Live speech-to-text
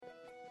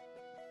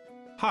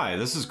Hi,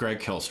 this is Greg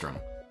Kihlstrom.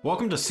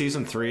 Welcome to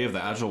Season 3 of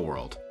the Agile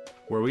World,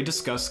 where we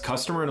discuss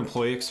customer and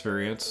employee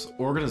experience,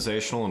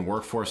 organizational and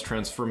workforce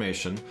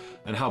transformation,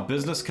 and how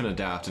business can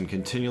adapt and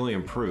continually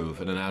improve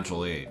in an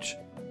agile age.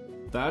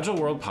 The Agile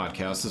World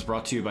podcast is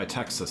brought to you by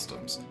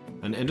TEKsystems,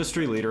 an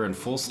industry leader in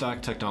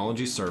full-stack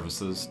technology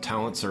services,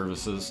 talent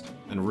services,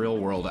 and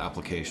real-world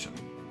application.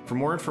 For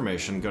more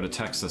information, go to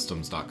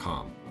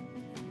teksystems.com.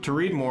 To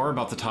read more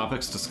about the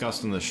topics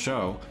discussed in this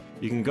show,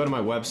 you can go to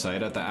my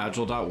website at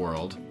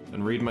theagile.world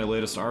and read my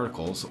latest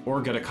articles,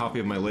 or get a copy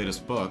of my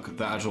latest book,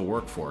 The Agile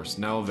Workforce,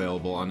 now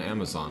available on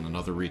Amazon and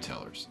other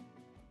retailers.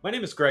 My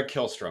name is Greg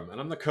Kihlstrom, and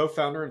I'm the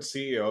co-founder and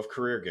CEO of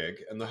CareerGig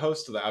and the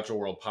host of the Agile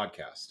World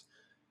podcast.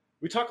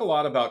 We talk a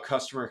lot about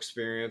customer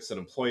experience and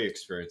employee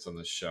experience on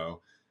this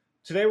show.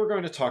 Today we're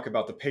going to talk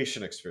about the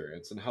patient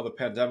experience and how the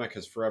pandemic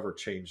has forever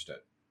changed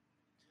it.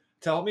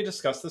 To help me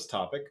discuss this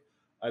topic,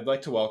 I'd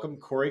like to welcome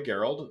Corey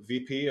Gehrold,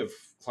 VP of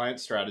Client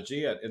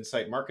Strategy at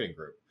Insight Marketing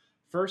Group.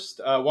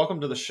 First, welcome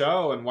to the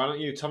show, and why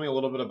don't you tell me a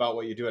little bit about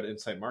what you do at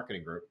Insight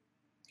Marketing Group?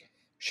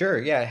 Sure.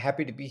 Yeah.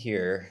 Happy to be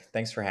here.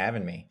 Thanks for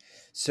having me.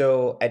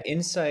 So at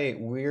Insight,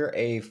 we're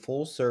a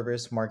full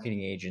service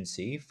marketing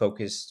agency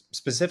focused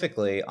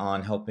specifically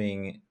on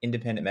helping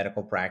independent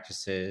medical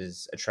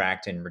practices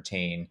attract and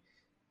retain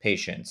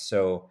patients.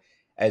 So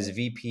as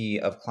VP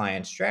of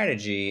client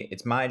strategy,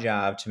 it's my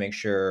job to make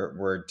sure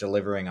we're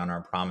delivering on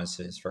our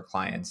promises for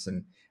clients.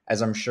 And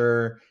as I'm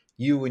sure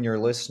you and your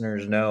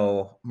listeners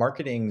know,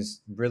 marketing's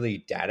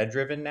really data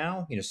driven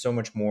now, so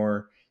much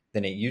more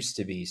than it used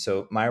to be.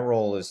 So my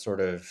role is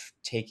sort of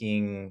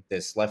taking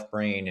this left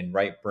brain and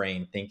right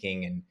brain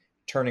thinking and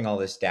turning all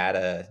this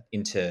data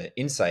into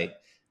insight,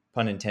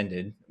 pun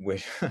intended,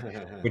 which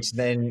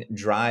then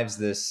drives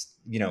this,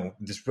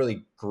 this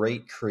really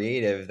great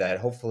creative that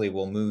hopefully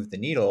will move the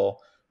needle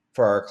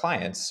for our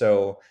clients.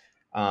 So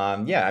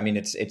yeah, I mean,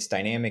 it's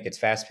dynamic, it's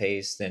fast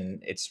paced,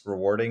 and it's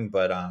rewarding.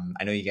 But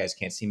I know you guys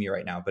can't see me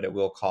right now, but it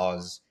will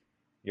cause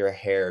your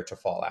hair to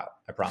fall out.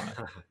 I promise.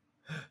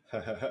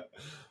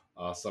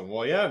 Awesome.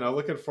 Well, yeah, no,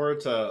 looking forward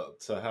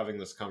to having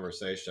this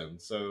conversation.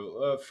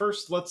 So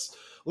first,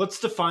 let's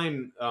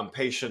define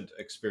patient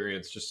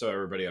experience, just so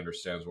everybody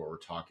understands what we're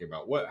talking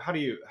about. How do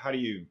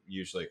you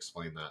usually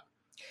explain that?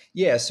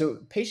 Yeah, so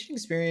patient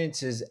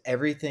experience is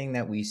everything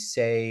that we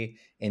say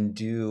and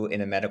do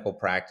in a medical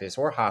practice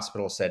or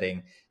hospital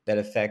setting that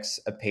affects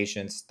a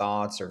patient's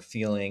thoughts or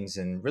feelings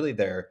and really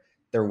their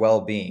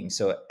well-being.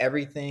 So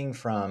everything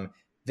from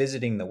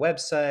visiting the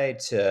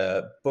website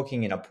to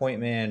booking an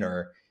appointment,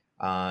 or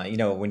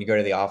when you go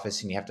to the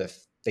office and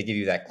they give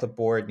you that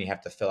clipboard and you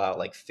have to fill out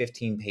like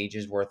 15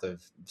 pages worth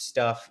of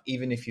stuff,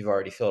 even if you've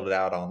already filled it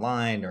out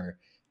online, or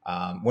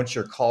once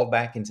you're called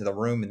back into the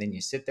room and then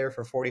you sit there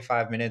for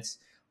 45 minutes,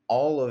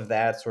 all of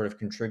that sort of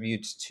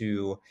contributes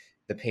to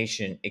the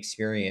patient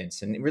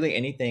experience. And really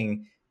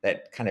anything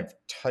that kind of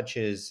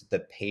touches the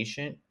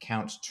patient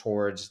counts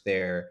towards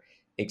their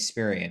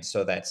experience.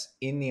 So that's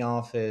in the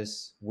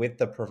office, with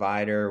the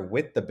provider,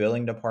 with the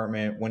billing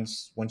department,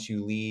 once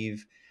you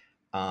leave.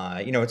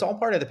 It's all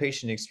part of the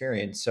patient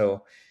experience.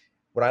 So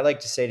what I like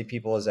to say to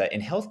people is that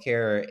in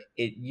healthcare,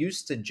 it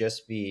used to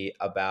just be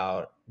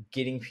about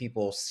getting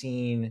people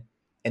seen.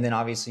 And then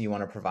obviously you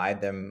want to provide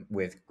them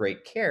with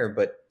great care.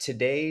 But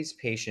today's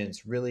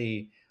patients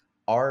really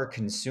are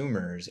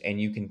consumers,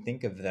 and you can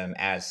think of them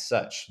as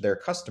such. They're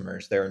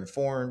customers, they're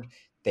informed,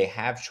 they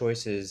have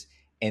choices,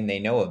 and they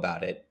know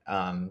about it.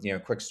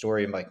 Quick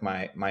story, like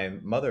my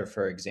mother,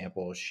 for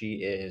example, she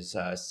is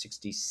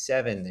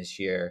 67 this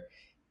year.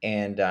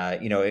 And,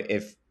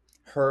 if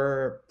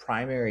her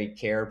primary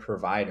care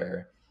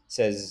provider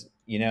says,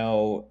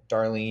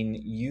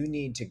 Darlene, you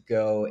need to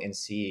go and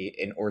see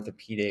an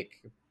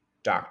orthopedic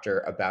doctor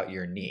about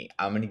your knee.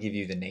 I'm going to give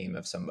you the name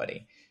of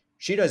somebody.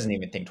 She doesn't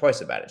even think twice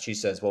about it. She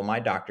says, well,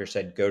 my doctor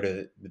said go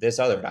to this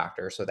other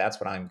doctor, so that's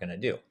what I'm going to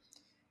do.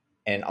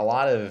 And a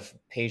lot of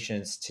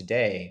patients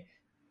today,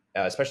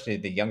 especially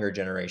the younger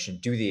generation,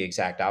 do the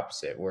exact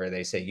opposite, where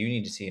they say you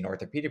need to see an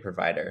orthopedic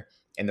provider.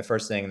 And the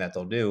first thing that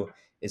they'll do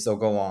is they'll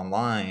go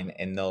online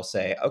and they'll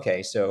say,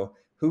 okay, so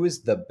who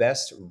is the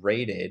best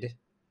rated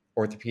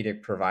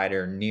orthopedic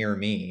provider near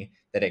me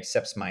that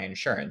accepts my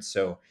insurance?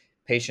 So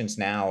patients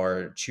now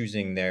are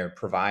choosing their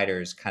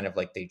providers kind of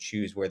like they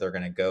choose where they're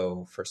going to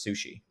go for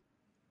sushi.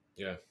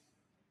 Yeah.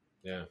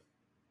 Yeah.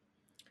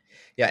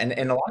 Yeah.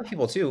 And a lot of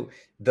people too,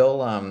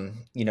 they'll,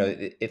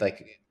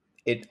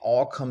 it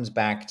all comes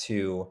back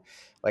to,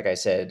 like I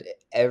said,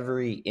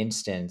 every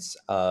instance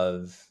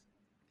of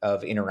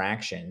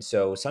interaction.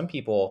 So some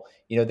people,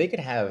 they could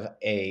have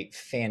a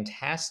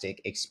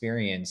fantastic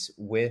experience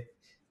with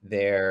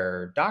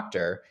their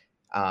doctor,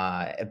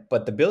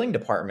 but the billing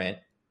department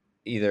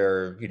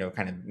either,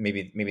 kind of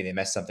maybe they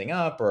messed something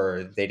up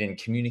or they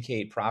didn't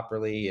communicate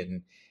properly,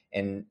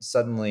 and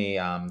suddenly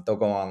they'll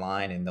go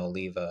online and they'll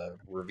leave a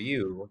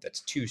review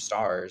that's 2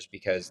 stars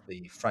because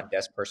the front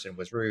desk person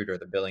was rude or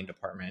the billing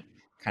department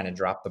kind of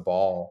dropped the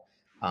ball.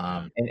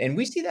 Yeah. And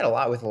we see that a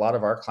lot with a lot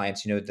of our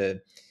clients.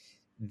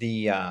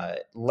 the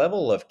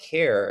level of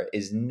care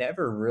is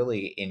never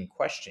really in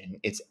question.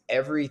 It's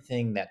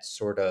everything that's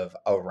sort of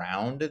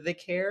around the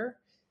care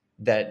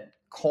that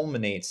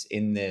culminates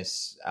in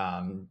this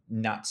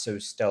not so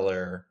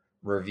stellar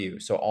review.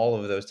 So all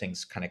of those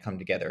things kind of come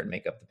together and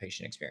make up the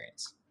patient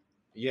experience.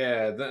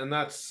 Yeah, and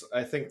that's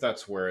I think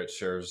that's where it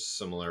shares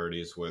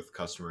similarities with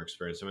customer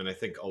experience. I mean, I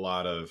think a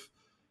lot of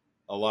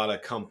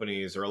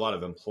companies or a lot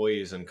of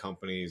employees in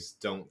companies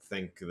don't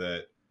think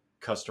that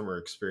customer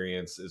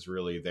experience is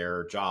really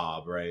their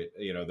job, right?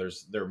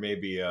 There may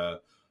be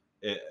at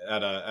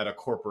a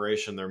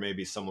corporation there may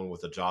be someone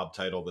with a job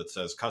title that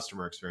says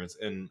customer experience,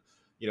 and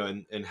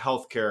in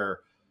healthcare,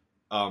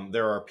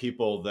 there are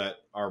people that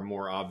are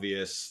more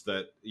obvious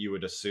that you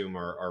would assume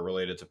are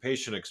related to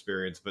patient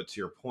experience. But to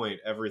your point,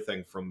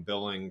 everything from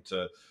billing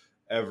to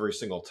every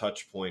single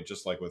touch point,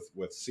 just like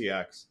with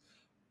CX,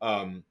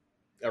 um,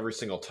 every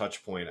single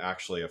touch point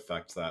actually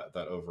affects that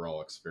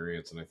overall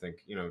experience. And I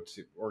think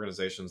to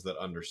organizations that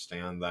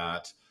understand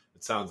that,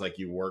 it sounds like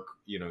you work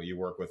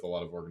with a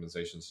lot of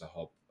organizations to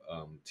help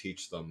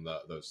teach them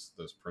those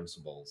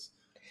principles.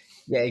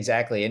 Yeah,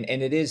 exactly.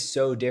 And it is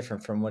so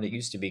different from what it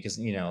used to be because,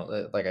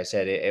 like I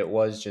said, it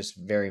was just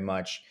very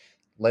much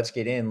let's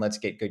get in, let's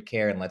get good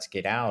care and let's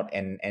get out.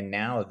 And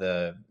now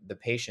the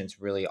patients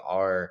really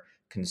are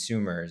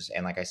consumers.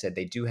 And like I said,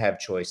 they do have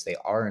choice, they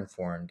are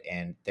informed,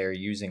 and they're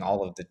using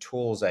all of the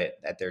tools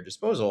at their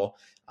disposal,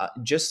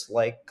 just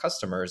like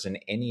customers in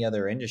any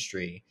other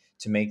industry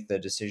to make the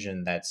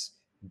decision that's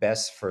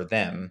best for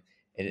them.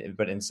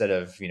 But instead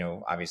of,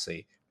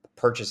 obviously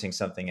purchasing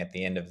something at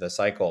the end of the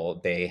cycle,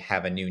 they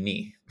have a new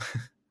knee.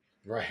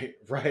 Right,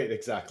 right,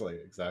 exactly.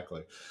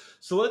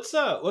 So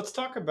let's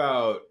talk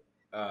about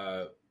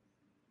uh,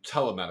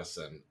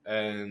 telemedicine,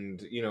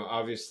 and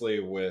obviously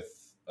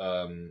with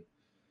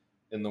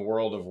in the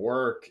world of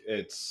work,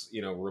 it's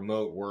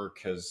remote work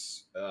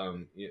has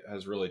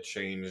really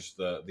changed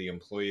the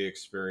employee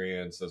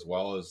experience as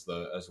well as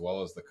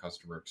the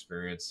customer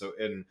experience. So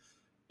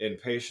in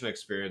patient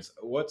experience,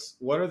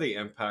 what are the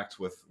impacts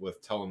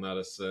with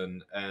telemedicine,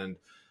 and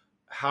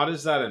how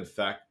does that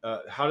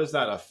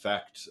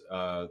affect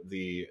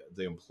the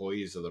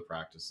employees of the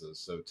practices?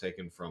 So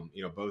taken from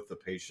both the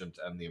patient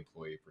and the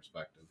employee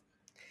perspective.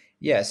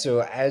 Yeah,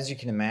 so as you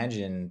can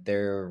imagine,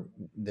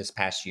 this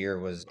past year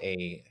was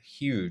a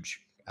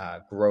huge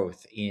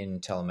growth in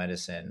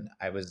telemedicine.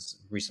 I was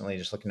recently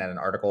just looking at an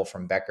article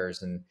from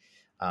Becker's, and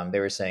they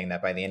were saying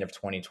that by the end of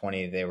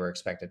 2020, they were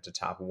expected to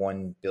top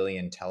 1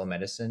 billion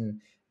telemedicine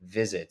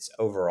visits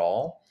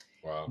overall.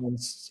 Wow.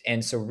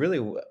 And so, really,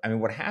 I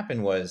mean, what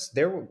happened was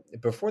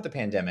before the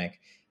pandemic,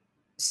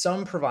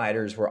 some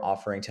providers were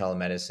offering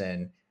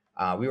telemedicine.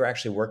 We were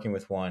actually working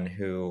with one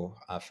who,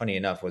 funny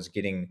enough, was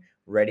getting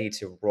ready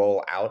to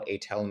roll out a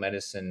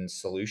telemedicine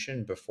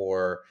solution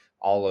before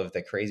all of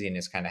the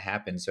craziness kind of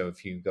happened. So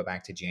if you go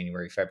back to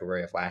January,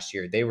 February of last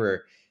year, they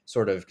were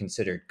sort of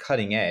considered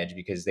cutting edge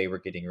because they were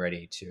getting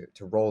ready to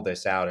roll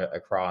this out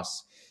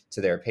across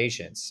to their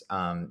patients.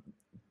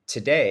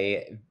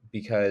 Today,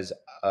 because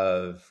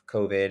of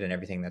COVID and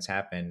everything that's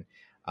happened,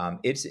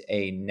 it's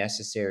a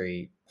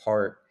necessary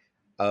part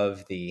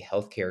of the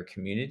healthcare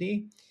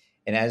community.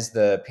 And as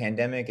the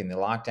pandemic and the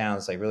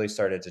lockdowns like really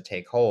started to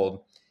take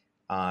hold,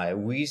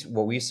 we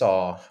what we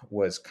saw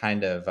was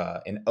kind of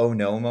an oh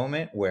no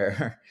moment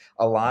where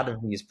a lot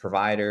of these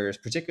providers,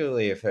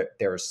 particularly if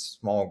they're a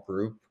small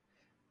group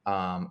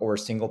or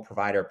single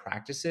provider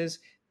practices,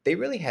 they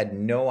really had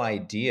no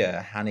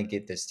idea how to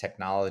get this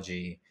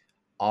technology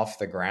off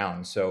the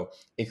ground. So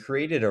it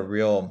created a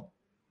real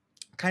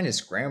kind of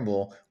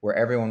scramble where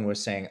everyone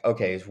was saying,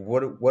 okay,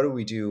 what do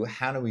we do?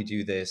 How do we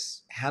do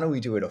this? How do we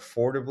do it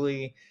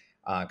affordably?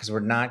 Because we're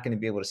not going to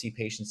be able to see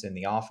patients in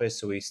the office.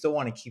 So we still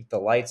want to keep the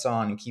lights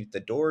on and keep the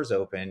doors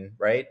open,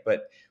 right?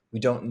 But we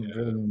don't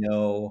really Yeah.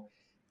 know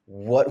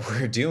what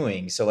we're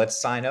doing. So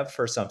let's sign up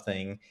for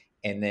something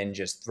and then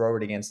just throw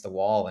it against the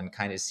wall and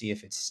kind of see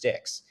if it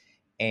sticks.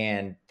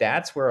 And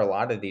that's where a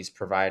lot of these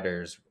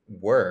providers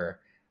were.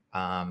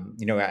 I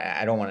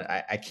don't want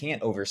to, I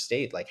can't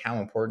overstate like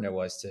how important it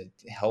was to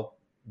help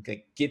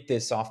get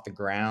this off the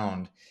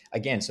ground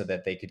again, so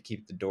that they could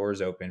keep the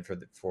doors open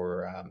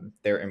for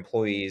their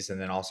employees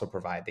and then also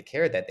provide the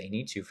care that they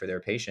need to for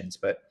their patients.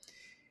 But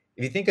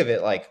if you think of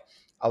it, like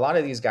a lot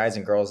of these guys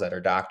and girls that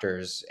are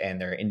doctors and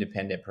they're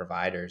independent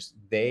providers,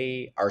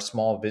 they are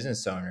small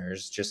business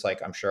owners, just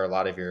like I'm sure a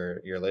lot of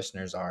your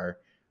listeners are.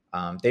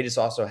 They just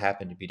also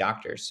happen to be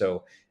doctors,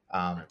 so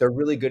they're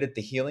really good at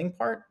the healing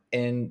part,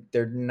 and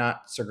they're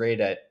not so great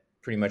at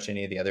pretty much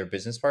any of the other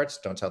business parts.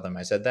 Don't tell them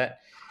I said that.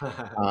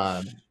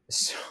 Right.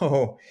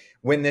 So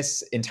when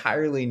this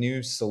entirely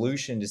new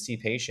solution to see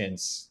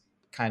patients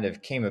kind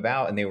of came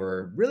about and they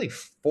were really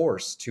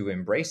forced to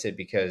embrace it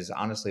because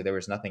honestly there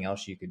was nothing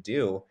else you could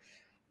do,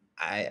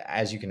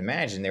 as you can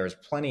imagine, there was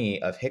plenty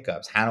of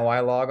hiccups. How do I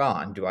log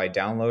on? Do I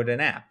download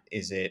an app?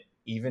 Is it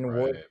even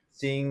worth Right.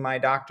 seeing my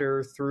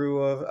doctor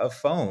through a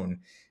phone?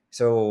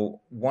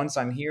 So once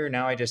I'm here,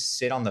 now I just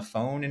sit on the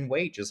phone and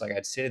wait, just like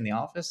I'd sit in the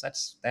office.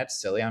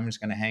 That's silly. I'm just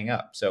going to hang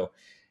up. So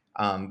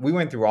We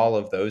went through all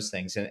of those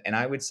things. And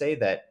I would say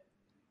that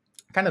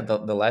kind of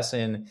the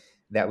lesson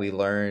that we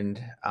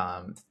learned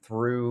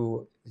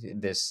through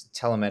this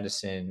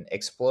telemedicine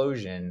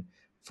explosion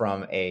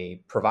from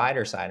a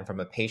provider side and from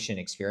a patient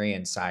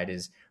experience side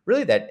is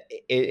really that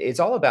it's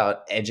all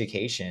about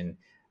education,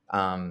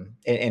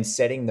 and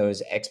setting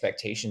those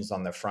expectations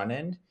on the front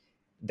end.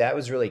 That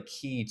was really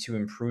key to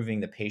improving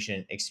the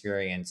patient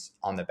experience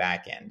on the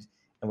back end.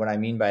 And what I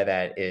mean by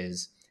that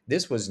is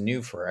this was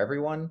new for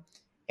everyone.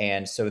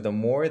 And so the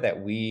more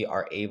that we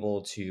are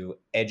able to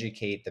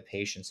educate the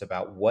patients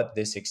about what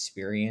this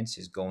experience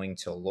is going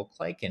to look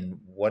like and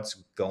what's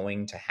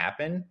going to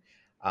happen,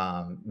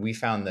 we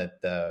found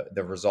that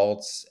the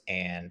results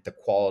and the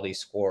quality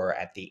score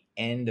at the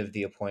end of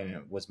the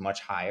appointment was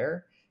much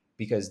higher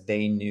because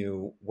they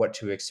knew what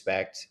to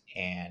expect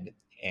and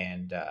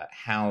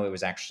how it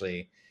was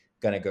actually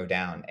going to go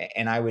down.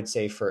 And I would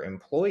say for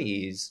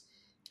employees,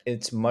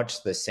 it's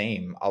much the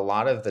same. A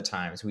lot of the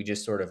times we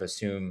just sort of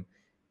assume,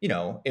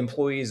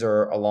 employees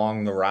are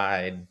along the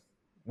ride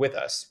with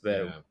us,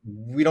 but Yeah.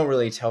 we don't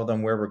really tell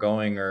them where we're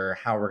going or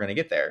how we're going to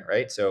get there,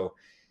 right? So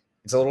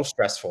it's a little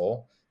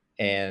stressful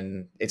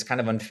and it's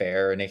kind of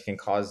unfair, and it can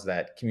cause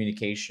that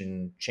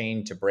communication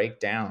chain to break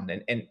down.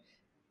 And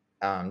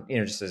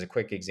just as a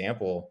quick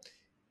example,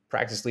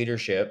 practice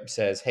leadership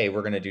says, "Hey,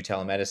 we're going to do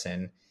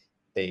telemedicine."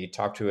 They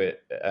talk to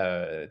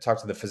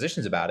the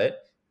physicians about it.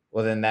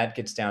 Well, then that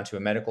gets down to a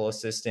medical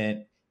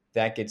assistant,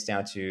 that gets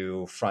down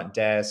to front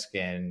desk,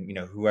 and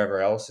whoever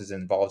else is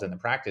involved in the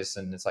practice,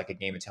 and it's like a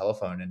game of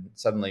telephone. And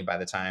suddenly, by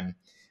the time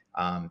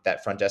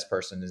that front desk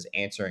person is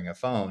answering a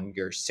phone,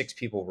 you're six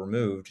people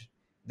removed.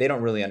 They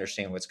don't really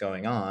understand what's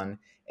going on,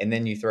 and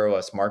then you throw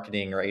us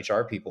marketing or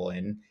HR people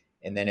in,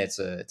 and then it's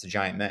a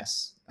giant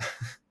mess.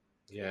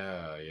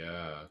 Yeah,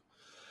 yeah.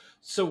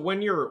 So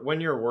when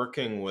you're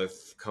working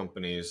with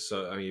companies,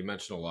 so I mean, you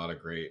mentioned a lot of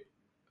great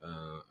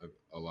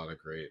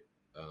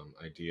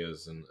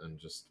ideas and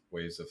just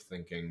ways of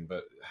thinking.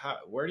 But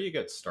where do you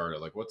get started?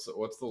 Like, what's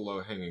the low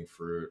hanging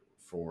fruit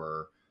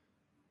for,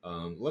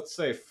 let's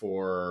say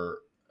for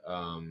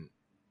um,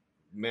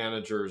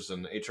 managers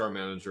and HR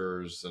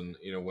managers, and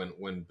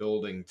when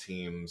building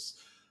teams,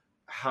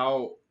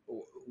 how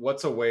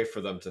what's a way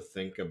for them to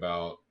think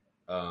about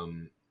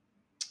um,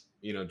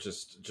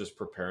 just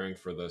preparing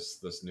for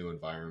this new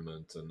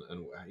environment, and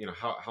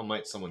how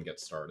might someone get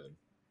started?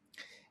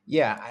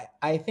 Yeah,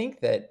 I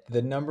think that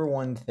the number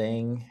one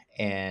thing,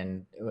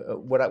 and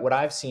what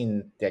I've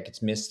seen that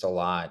gets missed a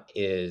lot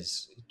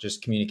is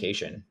just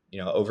communication.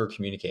 Over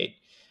communicate.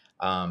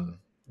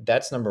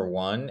 That's number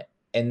one,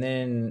 and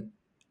then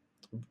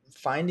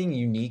finding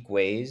unique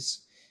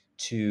ways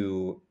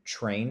to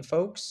train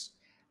folks,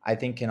 I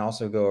think, can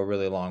also go a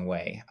really long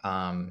way.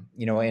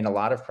 In a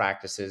lot of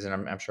practices,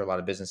 and I'm sure a lot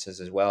of businesses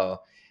as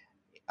well,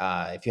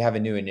 if you have a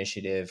new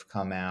initiative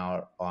come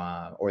out,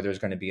 or there's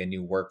going to be a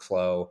new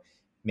workflow,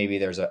 maybe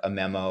there's a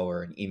memo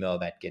or an email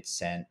that gets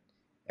sent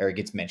or it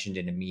gets mentioned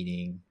in a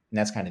meeting, and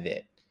that's kind of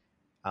it.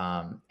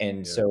 And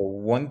Yeah, so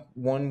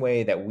one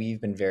way that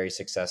we've been very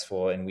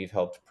successful and we've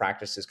helped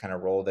practices kind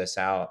of roll this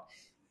out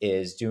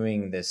is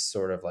doing this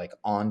sort of like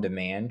on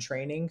demand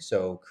training.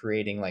 So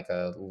creating like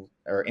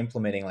or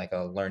implementing like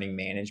a learning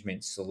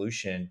management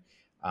solution,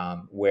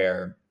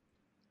 where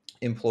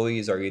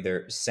employees are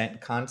either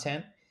sent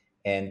content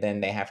and then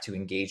they have to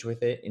engage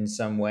with it in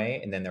some way,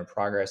 and then their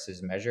progress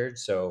is measured.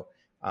 So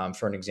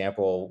for an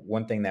example,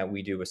 one thing that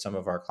we do with some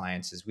of our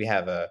clients is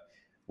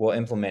we'll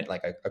implement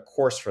like a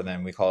course for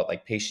them. We call it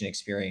like patient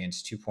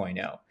experience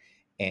 2.0.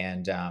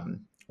 And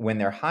when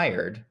they're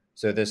hired,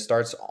 so this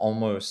starts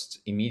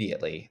almost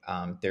immediately,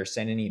 they're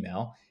sent an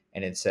email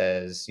and it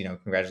says,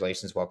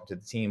 congratulations, welcome to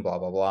the team, blah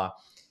blah blah.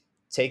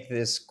 Take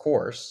this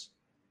course.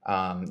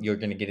 You're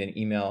going to get an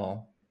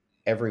email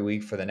every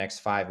week for the next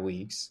 5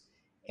 weeks.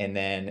 And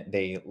then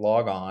they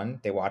log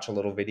on, they watch a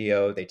little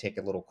video, they take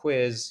a little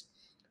quiz.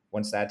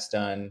 Once that's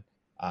done,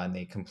 and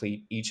they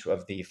complete each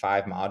of the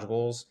 5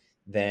 modules,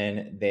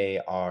 then they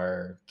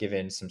are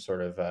given some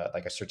sort of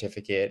like a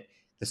certificate.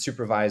 The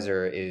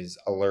supervisor is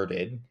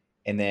alerted,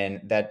 and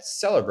then that's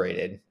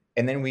celebrated.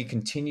 And then we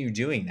continue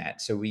doing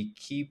that. So we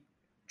keep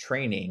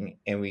training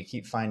and we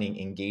keep finding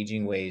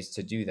engaging ways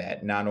to do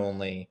that, not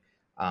only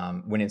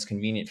when it's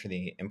convenient for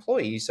the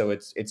employee, so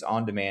it's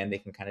on demand, they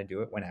can kind of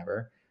do it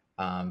whenever,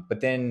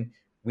 but then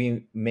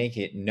we make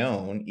it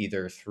known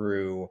either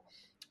through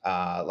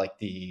like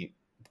the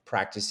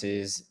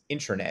practices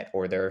intranet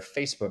or their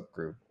Facebook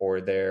group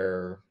or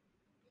their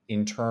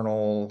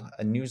internal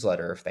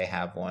newsletter if they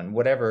have one,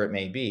 whatever it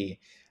may be,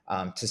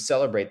 to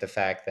celebrate the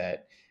fact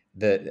that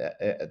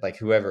like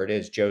whoever it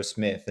is, Joe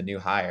Smith, the new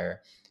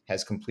hire,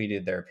 has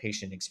completed their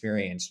patient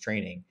experience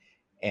training.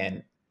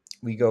 And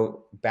we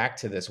go back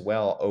to this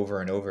well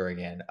over and over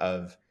again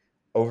of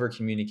over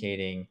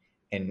communicating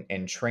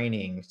and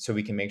training so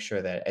we can make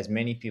sure that as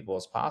many people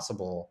as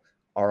possible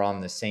are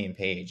on the same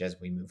page as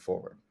we move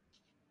forward.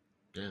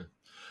 yeah.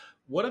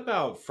 What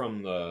about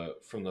from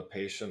the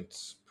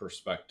patient's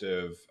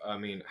perspective? I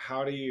mean,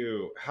 how do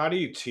you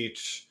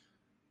teach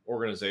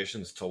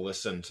organizations to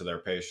listen to their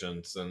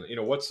patients? And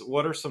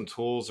what are some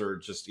tools or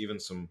just even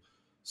some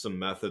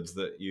methods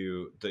that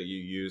you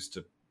use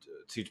to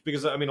teach?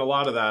 Because I mean, a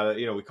lot of that,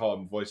 we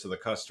call it voice of the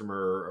customer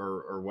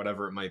or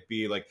whatever it might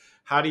be. Like,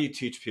 how do you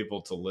teach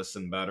people to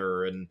listen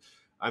better? And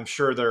I'm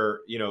sure they're,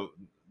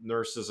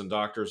 nurses and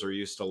doctors are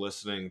used to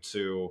listening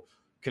to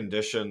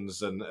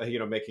conditions and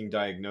making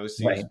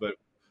diagnoses, Right. but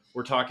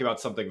we're talking about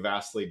something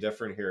vastly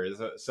different here.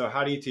 So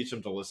how do you teach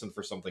them to listen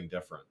for something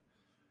different?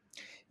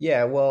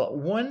 Yeah, well,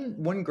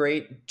 one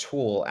great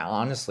tool,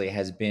 honestly,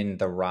 has been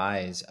the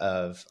rise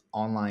of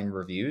online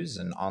reviews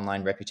and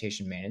online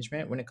reputation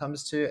management when it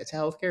comes to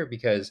healthcare,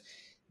 because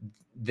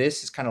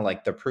this is kind of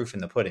like the proof in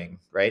the pudding,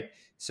 right?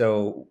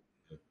 So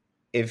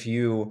if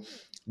you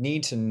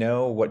need to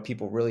know what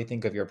people really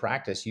think of your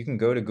practice, you can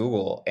go to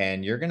Google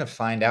and you're going to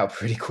find out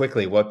pretty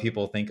quickly what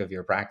people think of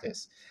your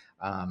practice.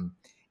 Um,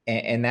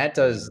 and that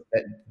Yeah. does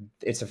that.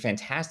 It's a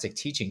fantastic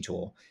teaching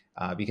tool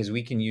because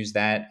we can use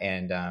that,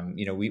 and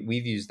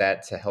we've used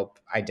that to help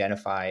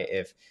identify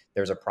if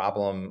there's a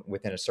problem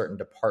within a certain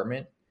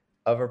department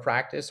of a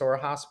practice or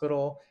a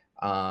hospital,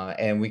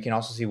 and we can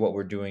also see what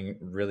we're doing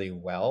really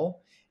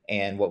well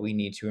and what we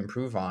need to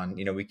improve on.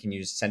 We can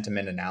use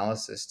sentiment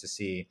analysis to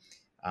see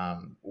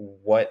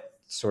what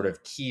sort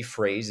of key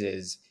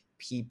phrases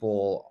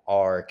people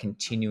are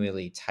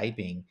continually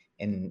typing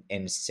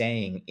and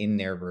saying in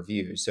their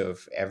review. So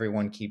if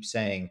everyone keeps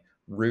saying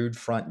rude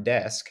front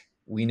desk,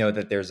 we know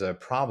that there's a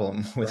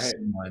problem with Right.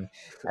 someone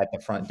at the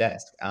front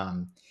desk.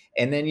 And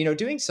then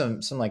doing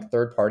some like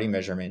third party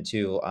measurement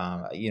too.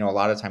 A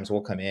lot of times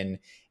we'll come in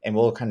and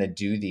we'll kind of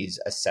do these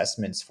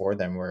assessments for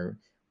them where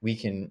we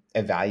can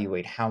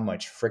evaluate how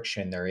much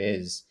friction there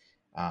is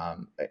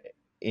um,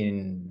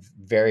 in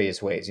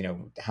various ways.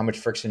 How much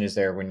friction is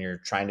there when you're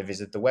trying to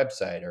visit the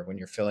website or when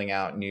you're filling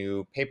out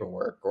new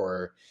paperwork,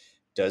 or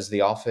does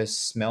the office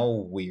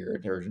smell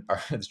weird, or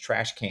are the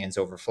trash cans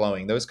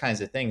overflowing? Those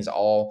kinds of things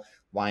all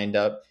wind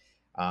up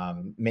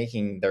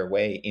making their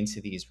way into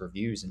these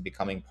reviews and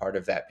becoming part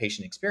of that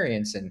patient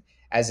experience. And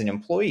as an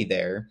employee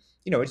there,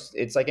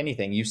 it's like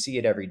anything, you see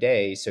it every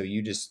day, so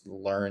you just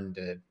learn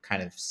to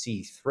kind of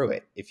see through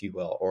it, if you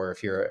will. Or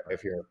if you're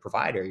a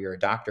provider, you're a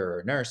doctor or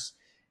a nurse,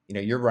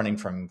 you're running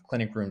from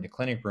clinic room to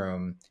clinic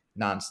room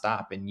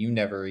nonstop, and you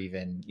never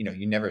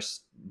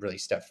really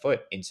step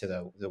foot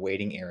into the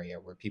waiting area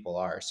where people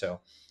are. So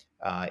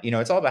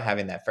it's all about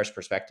having that fresh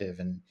perspective,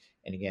 and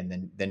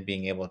again, then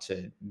being able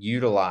to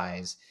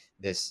utilize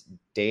this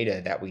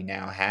data that we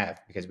now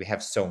have, because we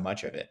have so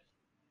much of it.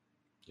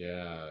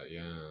 Yeah,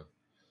 yeah.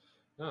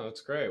 No,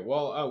 that's great.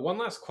 Well, one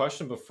last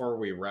question before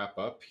we wrap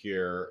up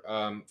here.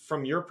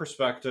 From your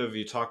perspective,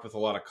 you talk with a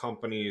lot of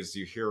companies,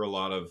 you hear a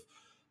lot of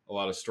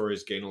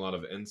stories, gain a lot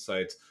of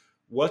insights.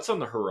 What's on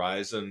the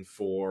horizon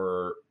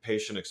for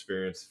patient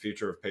experience, the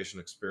future of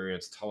patient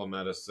experience,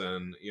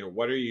 telemedicine?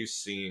 What are you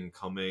seeing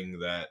coming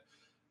that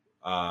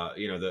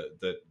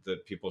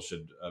that people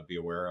should be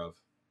aware of?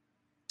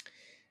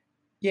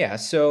 Yeah,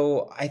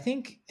 so I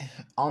think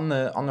on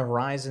the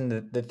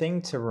horizon, the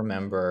thing to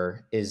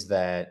remember is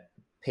that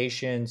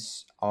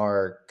patients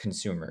are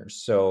consumers.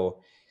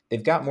 So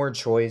they've got more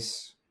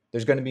choice.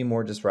 There's going to be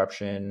more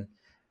disruption.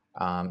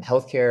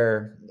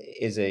 Healthcare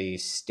is a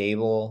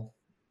stable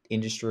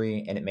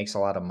industry and it makes a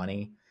lot of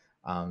money.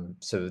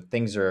 So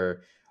things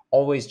are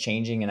always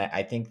changing, and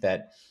I think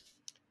that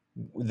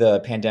the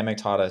pandemic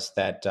taught us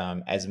that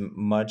as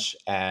much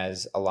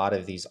as a lot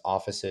of these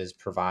offices,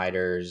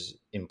 providers,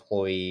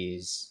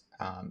 employees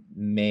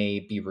may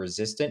be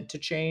resistant to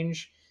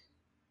change,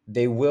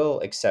 they will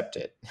accept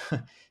it.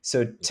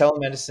 So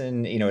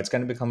telemedicine, it's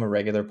going to become a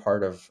regular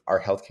part of our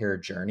healthcare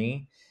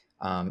journey.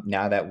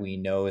 Now that we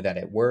know that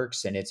it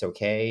works and it's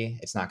okay,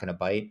 it's not going to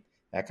bite,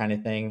 that kind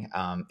of thing.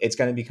 It's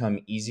going to become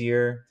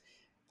easier.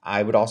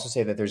 I would also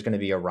say that there's going to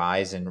be a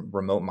rise in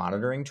remote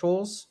monitoring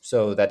tools.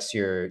 So that's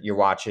your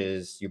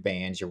watches, your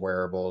bands, your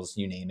wearables,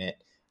 you name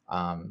it.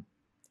 Um,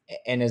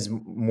 and as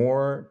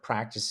more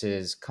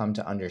practices come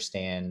to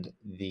understand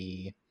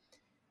the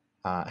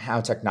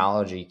how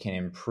technology can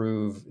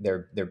improve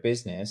their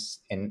business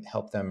and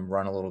help them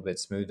run a little bit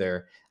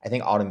smoother, I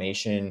think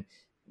automation,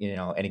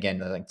 and again,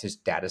 like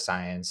just data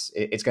science,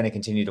 it's going to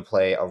continue to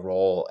play a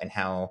role in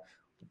how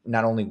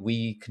not only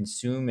we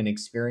consume and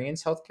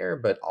experience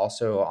healthcare, but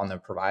also on the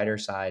provider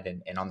side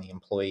and on the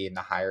employee and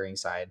the hiring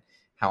side,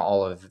 how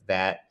all of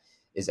that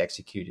is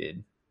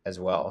executed as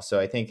well. So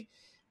I think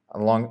a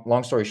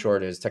long story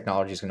short is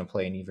technology is going to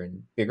play an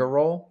even bigger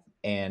role,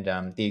 and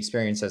the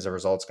experience as a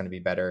result is going to be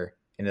better,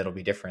 and it'll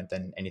be different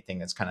than anything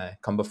that's kind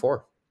of come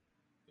before.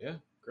 Yeah,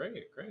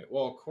 great, great.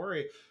 Well,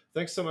 Corey,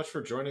 thanks so much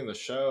for joining the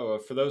show.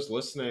 For those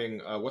listening,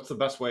 what's the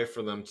best way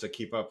for them to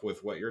keep up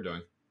with what you're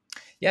doing?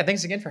 Yeah,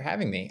 thanks again for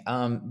having me.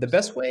 The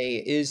best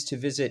way is to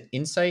visit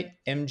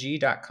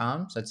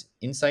insightmg.com. So that's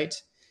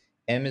insight,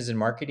 M is in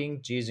marketing,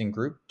 G is in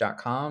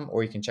group.com,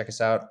 or you can check us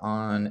out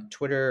on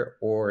Twitter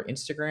or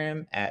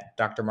Instagram at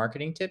Dr.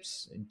 Marketing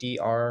Tips,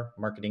 DR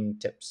Marketing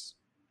Tips.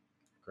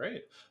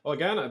 Great. Well,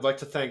 again, I'd like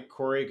to thank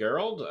Corey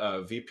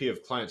Gehrold, VP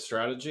of Client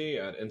Strategy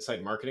at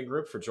Insight Marketing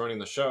Group, for joining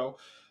the show.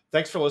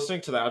 Thanks for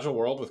listening to the Agile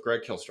World with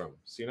Greg Kihlstrom.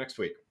 See you next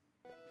week.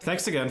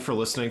 Thanks again for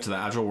listening to the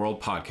Agile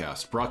World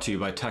podcast, brought to you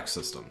by Tech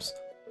Systems.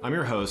 I'm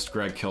your host,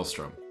 Greg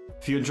Kihlstrom.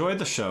 If you enjoyed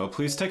the show,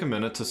 please take a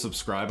minute to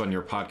subscribe on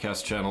your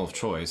podcast channel of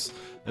choice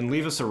and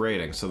leave us a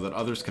rating so that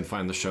others can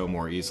find the show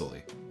more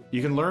easily.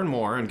 You can learn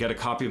more and get a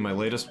copy of my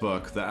latest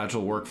book, The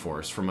Agile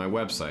Workforce, from my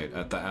website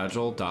at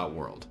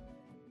theagile.world.